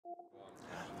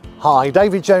Hi,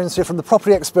 David Jones here from the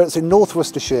Property Experts in North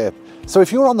Worcestershire. So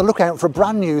if you're on the lookout for a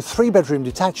brand new 3-bedroom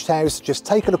detached house, just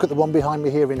take a look at the one behind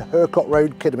me here in Hurcott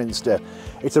Road, Kidderminster.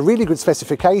 It's a really good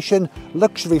specification,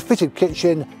 luxury fitted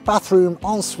kitchen, bathroom,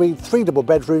 ensuite, 3 double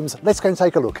bedrooms. Let's go and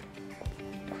take a look.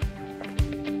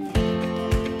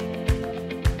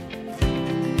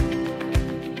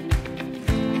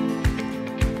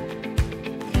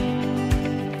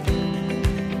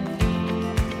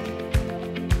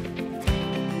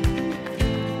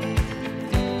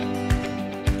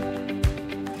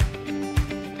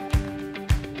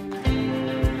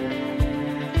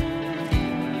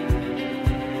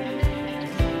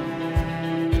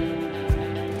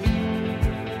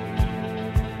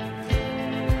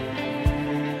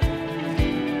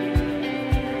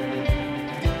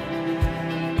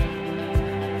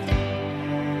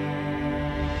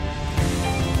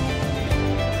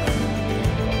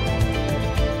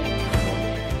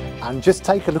 And just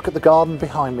take a look at the garden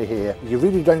behind me here. You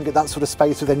really don't get that sort of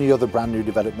space with any other brand new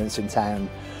developments in town.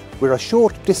 We're a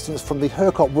short distance from the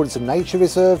Hurcott Woods and Nature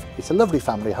Reserve. It's a lovely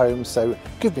family home, so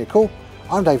give me a call.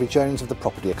 I'm David Jones of the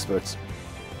Property Experts.